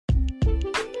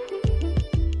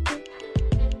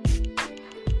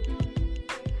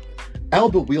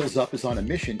Alba Wheels Up is on a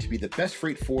mission to be the best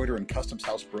freight forwarder and customs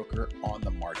house broker on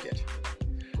the market.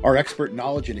 Our expert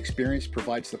knowledge and experience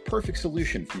provides the perfect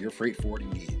solution for your freight forwarding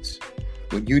needs.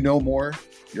 When you know more,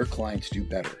 your clients do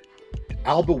better.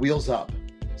 Alba Wheels Up,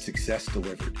 success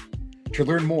delivered. To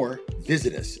learn more,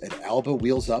 visit us at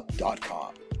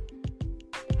albawheelsup.com.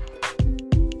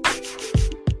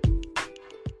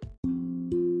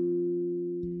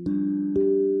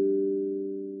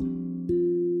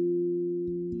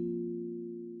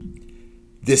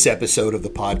 This episode of the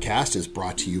podcast is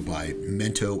brought to you by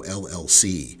Mento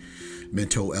LLC.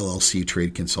 Mento LLC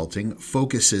Trade Consulting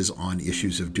focuses on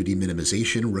issues of duty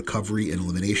minimization, recovery, and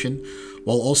elimination,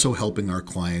 while also helping our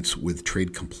clients with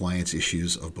trade compliance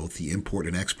issues of both the import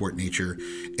and export nature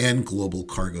and global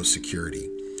cargo security.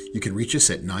 You can reach us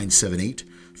at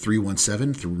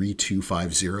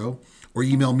 978-317-3250 or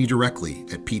email me directly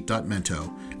at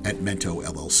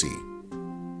pete.mento@mento.llc.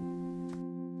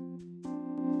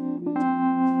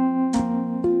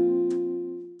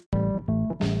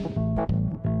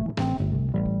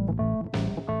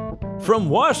 From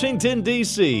Washington,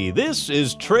 D.C., this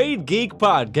is Trade Geek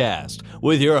Podcast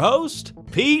with your host,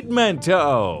 Pete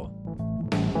Mento.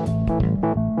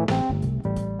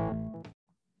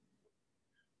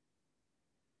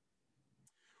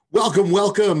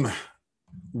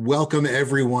 Welcome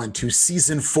everyone to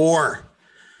season 4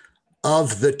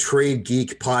 of the Trade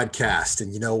Geek Podcast.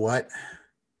 And you know what?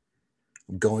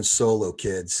 I'm going solo,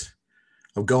 kids.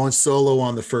 I'm going solo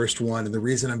on the first one. And the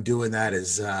reason I'm doing that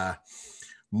is,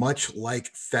 much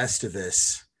like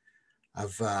Festivus,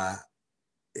 I've got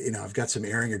some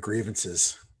airing of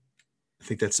grievances. I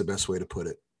think that's the best way to put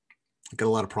it. I've got a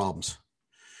lot of problems.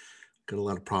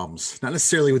 Not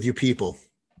necessarily with you people,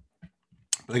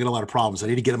 but I got a lot of problems. I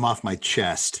need to get them off my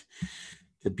chest,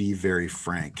 to be very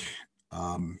frank.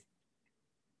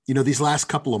 These last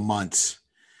couple of months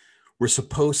were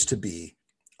supposed to be,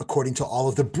 according to all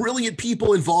of the brilliant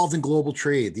people involved in global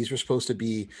trade, these were supposed to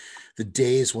be the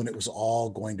days when it was all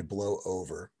going to blow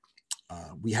over.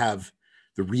 We have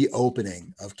the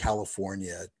reopening of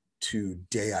California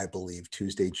today, I believe,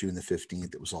 Tuesday, June the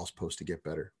 15th. It was all supposed to get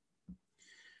better.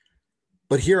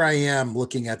 But here I am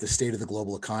looking at the state of the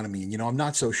global economy, and I'm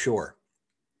not so sure.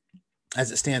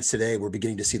 As it stands today, we're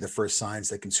beginning to see the first signs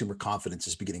that consumer confidence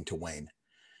is beginning to wane.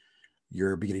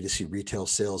 You're beginning to see retail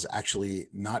sales actually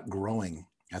not growing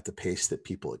at the pace that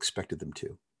people expected them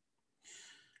to.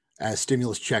 As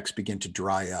stimulus checks begin to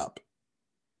dry up,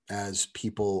 as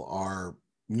people are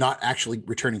not actually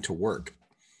returning to work,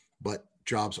 but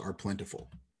jobs are plentiful.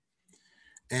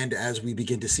 And as we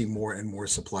begin to see more and more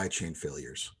supply chain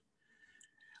failures,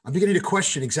 I'm beginning to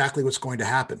question exactly what's going to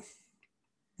happen,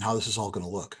 how this is all going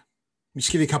to look. Let me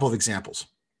just give you a couple of examples.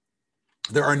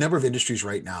 There are a number of industries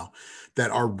right now that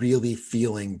are really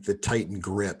feeling the tightened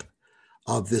grip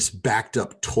of this backed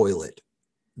up toilet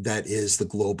that is the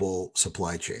global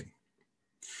supply chain.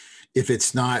 If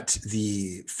it's not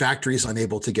the factories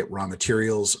unable to get raw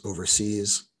materials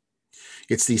overseas,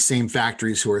 it's these same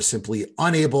factories who are simply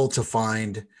unable to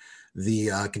find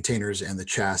the containers and the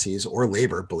chassis or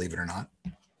labor, believe it or not.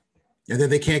 And then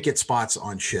they can't get spots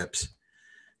on ships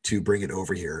to bring it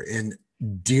over here. And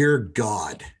dear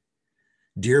God,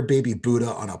 dear baby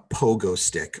Buddha on a pogo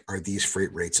stick, are these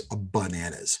freight rates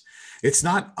bananas. It's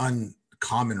not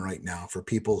uncommon right now for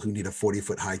people who need a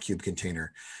 40-foot high cube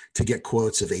container to get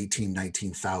quotes of $18,000,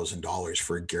 $19,000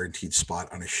 for a guaranteed spot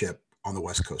on a ship on the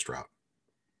West Coast route.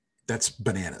 That's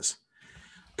bananas.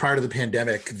 Prior to the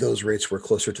pandemic, those rates were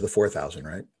closer to the 4,000,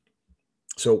 right?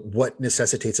 So what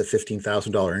necessitates a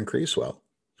 $15,000 increase? Well,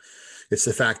 it's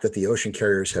the fact that the ocean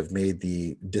carriers have made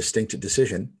the distinct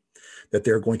decision that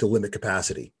they're going to limit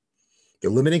capacity.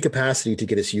 They're limiting capacity to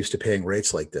get us used to paying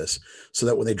rates like this so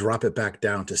that when they drop it back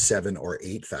down to 7,000 or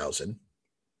 8,000,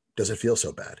 doesn't feel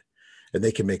so bad and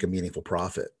they can make a meaningful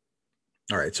profit.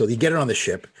 All right, so you get it on the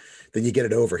ship, then you get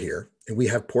it over here, and we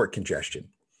have port congestion.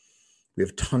 We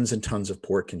have tons and tons of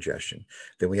port congestion.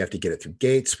 Then we have to get it through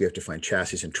gates. We have to find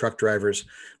chassis and truck drivers.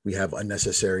 We have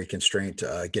unnecessary constraint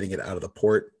getting it out of the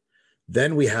port.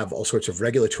 Then we have all sorts of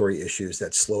regulatory issues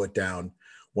that slow it down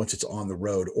once it's on the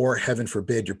road, or heaven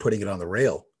forbid, you're putting it on the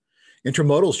rail.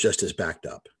 Intermodal's just as backed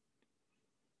up.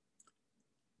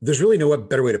 There's really no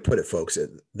better way to put it, folks.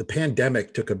 The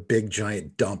pandemic took a big,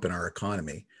 giant dump in our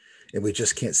economy, and we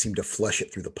just can't seem to flush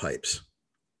it through the pipes.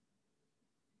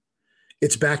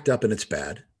 It's backed up and it's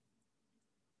bad,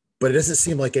 but it doesn't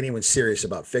seem like anyone's serious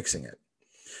about fixing it.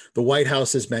 The White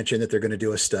House has mentioned that they're going to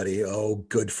do a study. Oh,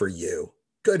 good for you.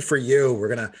 Good for you. We're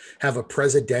going to have a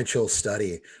presidential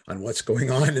study on what's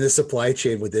going on in the supply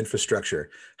chain with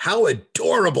infrastructure. How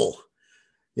adorable.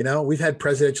 You know, we've had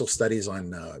presidential studies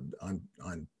on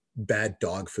bad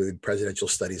dog food, presidential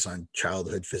studies on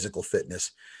childhood physical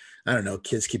fitness. I don't know,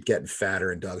 kids keep getting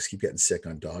fatter and dogs keep getting sick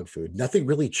on dog food. Nothing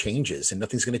really changes, and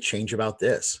nothing's going to change about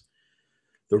this.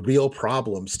 The real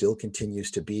problem still continues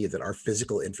to be that our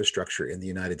physical infrastructure in the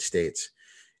United States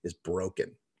is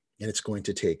broken, and it's going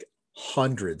to take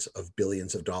hundreds of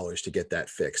billions of dollars to get that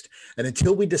fixed. And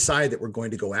until we decide that we're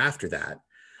going to go after that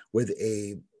with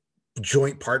a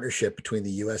joint partnership between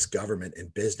the US government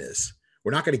and business,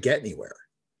 we're not going to get anywhere.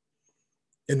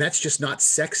 And that's just not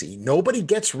sexy. Nobody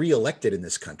gets reelected in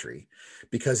this country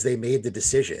because they made the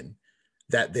decision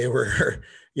that they were,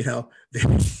 you know,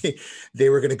 they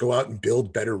were going to go out and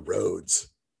build better roads.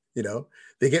 You know,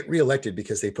 they get reelected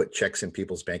because they put checks in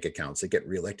people's bank accounts. They get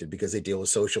reelected because they deal with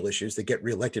social issues. They get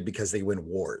reelected because they win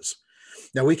wars.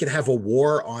 Now, we can have a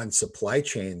war on supply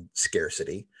chain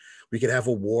scarcity. We could have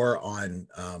a war on,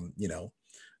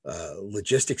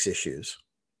 logistics issues.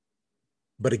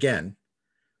 But again,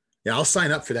 yeah, I'll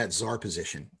sign up for that czar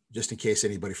position just in case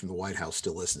anybody from the White House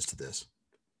still listens to this.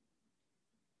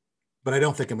 But I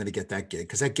don't think I'm going to get that gig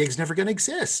because that gig's never going to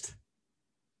exist.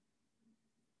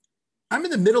 I'm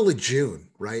in the middle of June,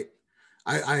 right?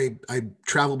 I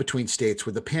travel between states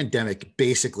where the pandemic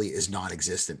basically is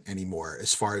non-existent anymore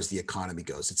as far as the economy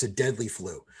goes. It's a deadly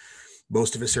flu.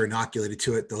 Most of us are inoculated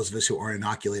to it. Those of us who aren't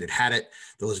inoculated had it.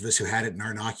 Those of us who had it and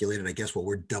are inoculated, I guess, well,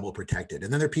 we're double protected.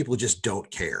 And then there are people who just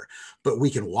don't care. But we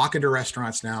can walk into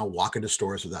restaurants now, walk into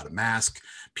stores without a mask.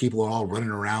 People are all running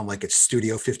around like it's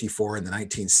Studio 54 in the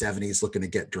 1970s, looking to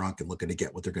get drunk and looking to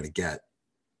get what they're going to get.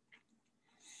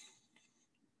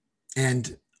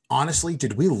 And honestly,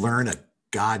 did we learn a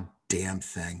goddamn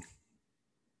thing?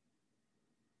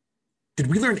 Did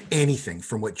we learn anything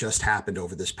from what just happened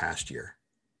over this past year?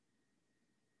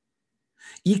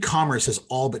 E-commerce has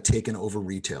all but taken over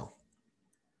retail.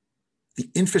 The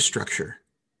infrastructure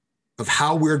of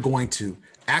how we're going to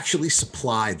actually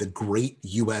supply the great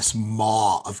US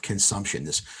maw of consumption,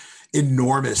 this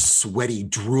enormous, sweaty,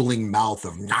 drooling mouth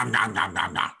of nom, nom, nom,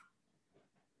 nom, nom.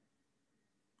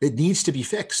 It needs to be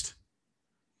fixed.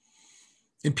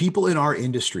 And people in our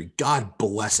industry, God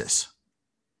bless us.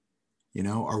 You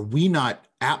know, are we not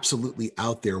absolutely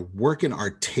out there working our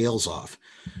tails off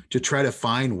to try to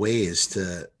find ways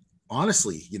to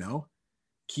honestly, you know,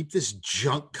 keep this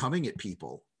junk coming at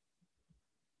people?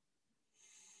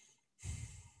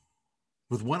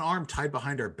 With one arm tied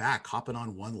behind our back, hopping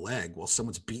on one leg while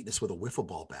someone's beating us with a wiffle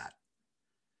ball bat.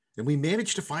 And we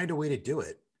managed to find a way to do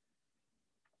it.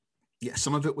 Yeah,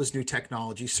 some of it was new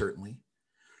technology, certainly.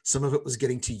 Some of it was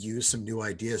getting to use some new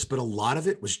ideas, but a lot of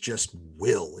it was just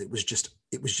will. It was just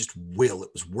will. It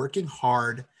was working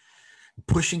hard,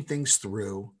 pushing things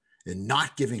through and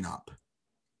not giving up.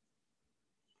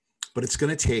 But it's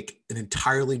going to take an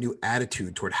entirely new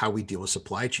attitude toward how we deal with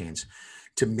supply chains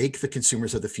to make the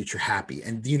consumers of the future happy.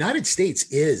 And the United States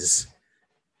is,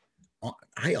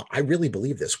 I really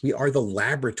believe this, we are the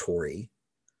laboratory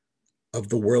of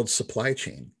the world's supply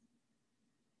chain.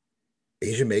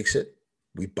 Asia makes it.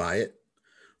 We buy it,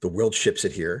 the world ships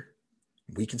it here,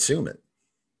 we consume it.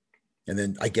 And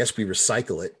then I guess we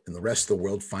recycle it and the rest of the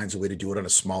world finds a way to do it on a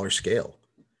smaller scale.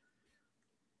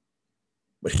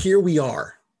 But here we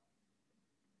are.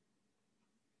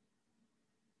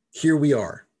 Here we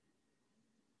are.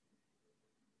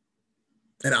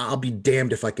 And I'll be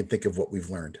damned if I can think of what we've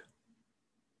learned.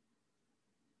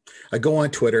 I go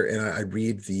on Twitter and I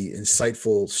read the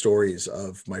insightful stories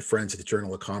of my friends at the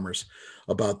Journal of Commerce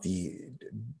about the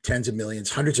tens of millions,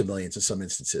 hundreds of millions in some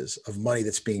instances of money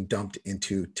that's being dumped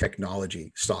into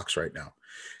technology stocks right now.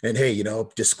 And hey, you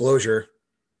know, disclosure,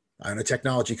 I own a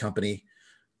technology company.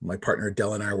 My partner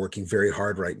Adele and I are working very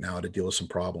hard right now to deal with some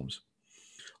problems.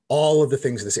 All of the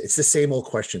things, it's the same old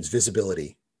questions,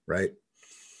 visibility, right?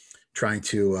 Trying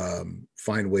to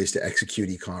find ways to execute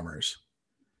e-commerce.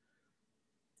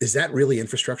 Is that really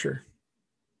infrastructure?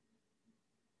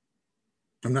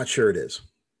 I'm not sure it is.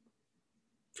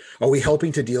 Are we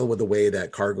helping to deal with the way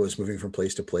that cargo is moving from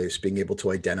place to place, being able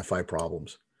to identify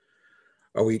problems?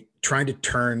 Are we trying to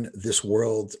turn this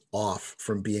world off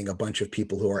from being a bunch of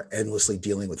people who are endlessly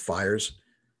dealing with fires?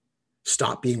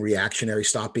 Stop being reactionary,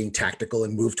 stop being tactical,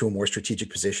 and move to a more strategic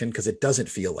position? Because it doesn't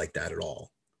feel like that at all.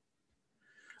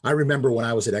 I remember when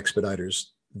I was at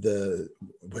Expeditors, it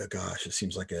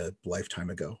seems like a lifetime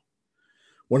ago.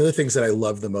 One of the things that I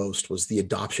loved the most was the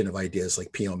adoption of ideas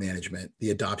like PO management,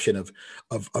 the adoption of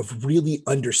really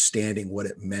understanding what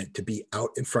it meant to be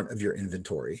out in front of your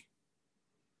inventory,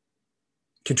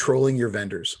 controlling your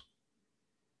vendors.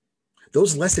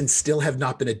 Those lessons still have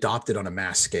not been adopted on a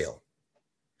mass scale.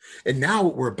 And now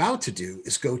what we're about to do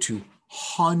is go to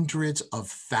hundreds of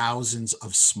thousands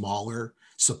of smaller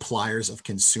suppliers of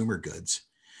consumer goods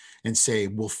and say,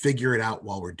 we'll figure it out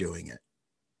while we're doing it.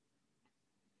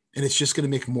 And it's just going to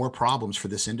make more problems for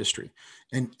this industry.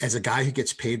 And as a guy who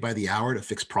gets paid by the hour to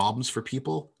fix problems for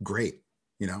people, great,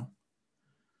 you know.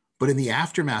 But in the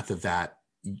aftermath of that,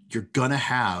 you're going to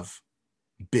have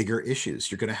bigger issues.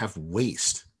 You're going to have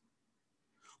waste.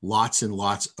 Lots and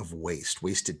lots of waste.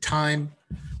 Wasted time,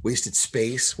 wasted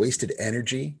space, wasted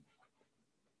energy.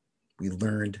 We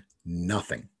learned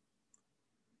nothing.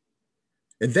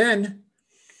 And then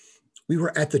we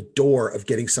were at the door of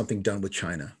getting something done with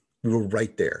China. We were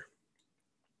right there.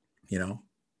 You know,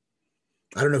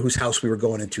 I don't know whose house we were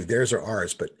going into, theirs or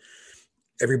ours, but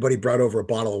everybody brought over a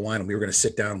bottle of wine and we were going to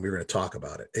sit down and we were going to talk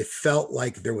about it. It felt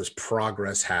like there was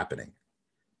progress happening.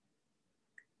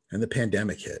 And the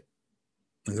pandemic hit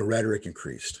and the rhetoric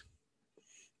increased.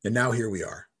 And now here we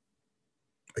are.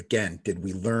 Again, did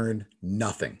we learn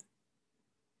nothing?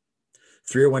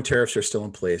 301 tariffs are still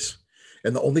in place.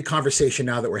 And the only conversation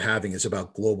now that we're having is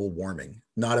about global warming,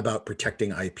 not about protecting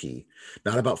IP,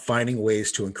 not about finding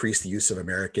ways to increase the use of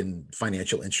American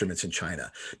financial instruments in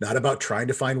China, not about trying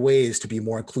to find ways to be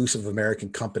more inclusive of American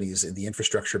companies in the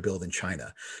infrastructure build in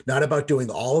China, not about doing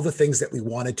all of the things that we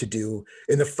wanted to do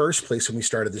in the first place when we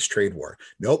started this trade war.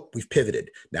 Nope, we've pivoted.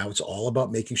 Now it's all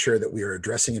about making sure that we are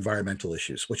addressing environmental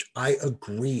issues, which I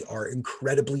agree are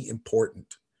incredibly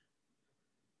important.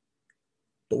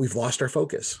 But we've lost our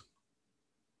focus.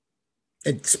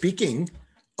 And speaking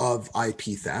of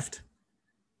IP theft,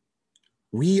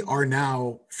 we are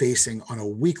now facing on a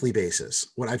weekly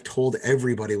basis what I've told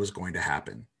everybody was going to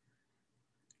happen.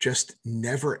 Just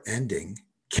never-ending,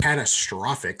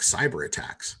 catastrophic cyber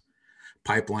attacks.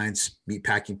 Pipelines,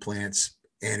 meatpacking plants,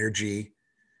 energy,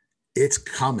 it's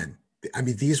coming. I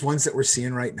mean, these ones that we're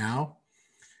seeing right now,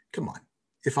 come on.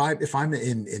 If I'm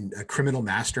in a criminal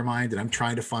mastermind and I'm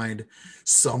trying to find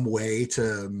some way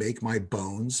to make my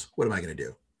bones, what am I going to do?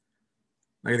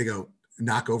 Am I going to go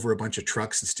knock over a bunch of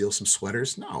trucks and steal some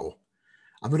sweaters? No.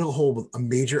 I'm going to hold a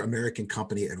major American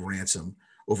company at ransom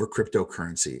over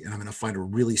cryptocurrency, and I'm going to find a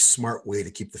really smart way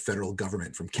to keep the federal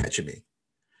government from catching me.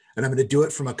 And I'm going to do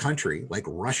it from a country like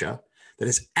Russia that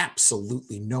has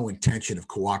absolutely no intention of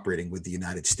cooperating with the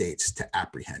United States to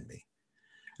apprehend me.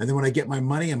 And then when I get my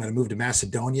money, I'm going to move to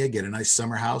Macedonia, get a nice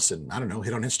summer house, and I don't know,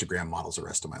 hit on Instagram models the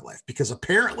rest of my life. Because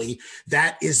apparently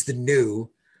that is the new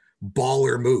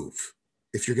baller move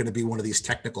if you're going to be one of these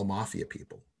technical mafia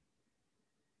people.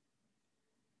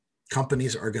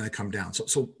 Companies are going to come down.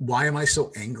 So why am I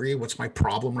so angry? What's my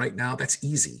problem right now? That's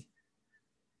easy.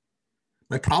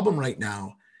 My problem right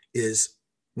now is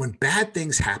when bad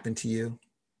things happen to you,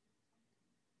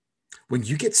 when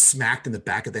you get smacked in the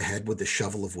back of the head with the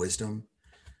shovel of wisdom,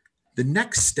 the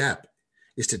next step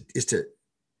is to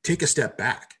take a step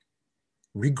back,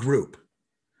 regroup,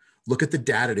 look at the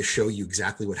data to show you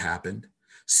exactly what happened,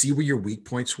 see where your weak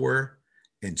points were,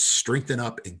 and strengthen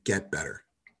up and get better.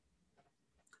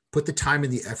 Put the time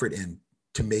and the effort in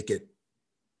to make it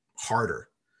harder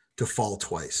to fall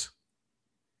twice.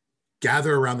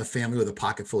 Gather around the family with a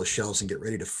pocket full of shells and get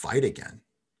ready to fight again.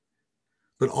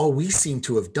 But all we seem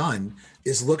to have done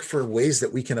is look for ways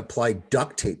that we can apply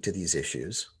duct tape to these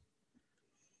issues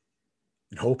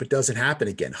and hope it doesn't happen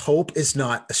again. Hope is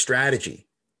not a strategy.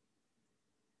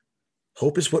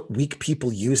 Hope is what weak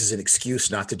people use as an excuse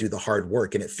not to do the hard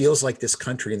work. And it feels like this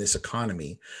country and this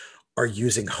economy are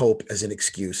using hope as an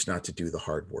excuse not to do the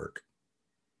hard work.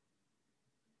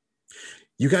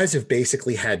 You guys have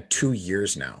basically had 2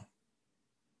 years now,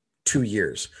 2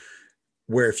 years,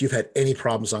 where if you've had any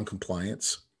problems on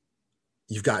compliance,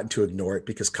 you've gotten to ignore it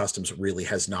because customs really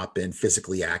has not been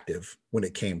physically active when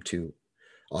it came to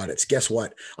audits. Guess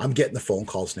what? I'm getting the phone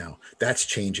calls now. That's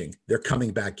changing. They're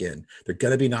coming back in. They're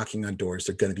going to be knocking on doors.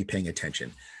 They're going to be paying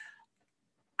attention.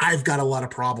 I've got a lot of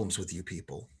problems with you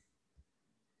people.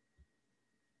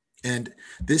 And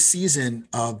this season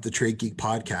of the Trade Geek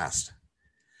podcast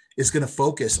is going to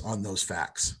focus on those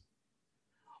facts.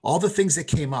 All the things that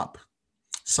came up: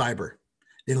 cyber,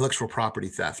 intellectual property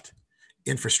theft,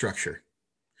 infrastructure,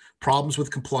 problems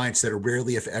with compliance that are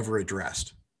rarely, if ever,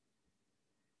 addressed.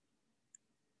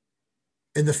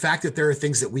 And the fact that there are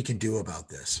things that we can do about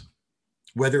this,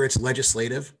 whether it's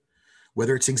legislative,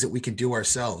 whether it's things that we can do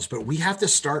ourselves, but we have to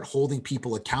start holding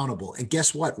people accountable. And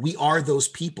guess what? We are those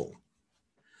people.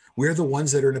 We're the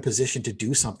ones that are in a position to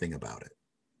do something about it.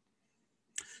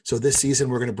 So this season,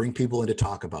 we're going to bring people in to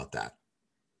talk about that.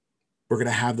 We're going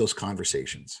to have those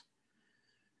conversations.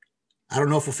 I don't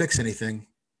know if we'll fix anything,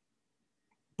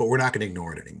 but we're not going to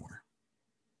ignore it anymore.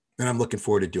 And I'm looking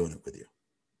forward to doing it with you.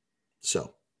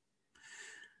 So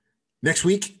next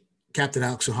week, Captain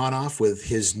Alex Suhanoff with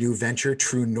his new venture,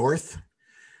 True North.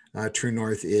 True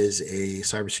North is a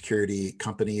cybersecurity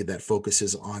company that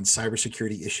focuses on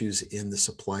cybersecurity issues in the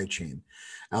supply chain.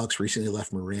 Alex recently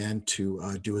left Moran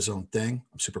to do his own thing.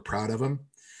 I'm super proud of him.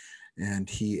 And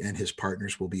he and his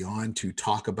partners will be on to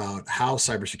talk about how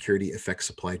cybersecurity affects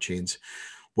supply chains,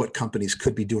 what companies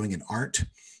could be doing and aren't,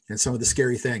 and some of the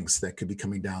scary things that could be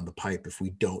coming down the pipe if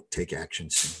we don't take action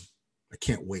soon. I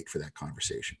can't wait for that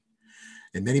conversation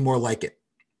and many more like it.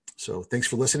 So thanks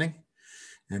for listening,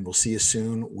 and we'll see you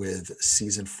soon with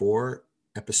season 4,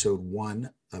 episode 1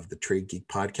 of the Trade Geek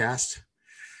podcast.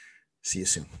 See you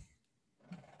soon.